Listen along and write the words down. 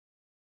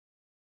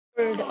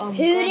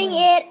Hooting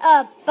It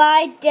Up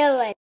by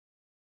Dylan.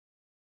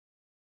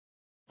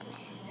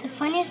 The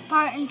funniest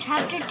part in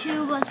chapter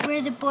 2 was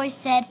where the boy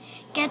said,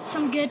 "Get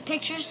some good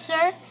pictures,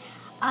 sir?"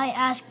 I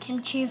asked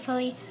him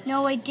cheerfully.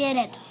 "No, I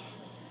didn't,"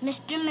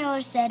 Mr.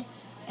 Miller said,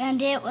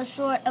 and it was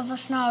sort of a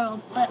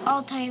snarl. "But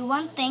I'll tell you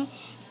one thing,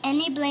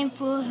 any blame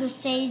fool who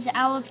says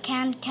owls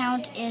can't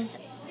count is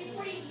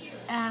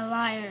a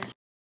liar."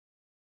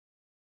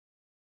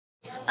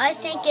 I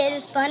think it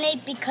is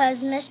funny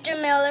because Mr.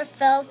 Miller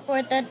fell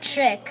for the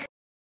trick.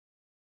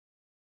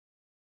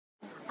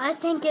 I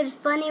think it is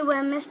funny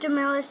when Mr.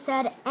 Miller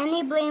said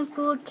any blame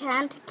fool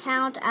can't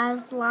count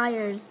as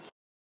liars.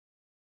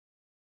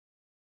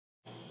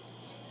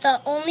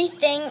 The only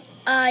thing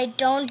I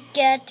don't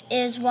get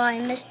is why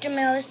Mr.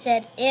 Miller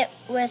said it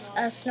with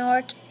a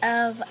snort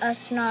of a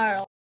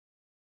snarl.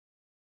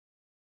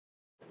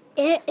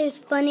 It is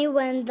funny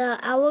when the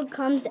owl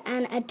comes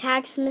and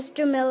attacks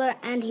Mr. Miller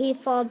and he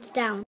falls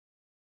down.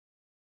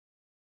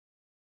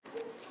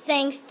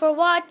 Thanks for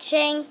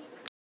watching.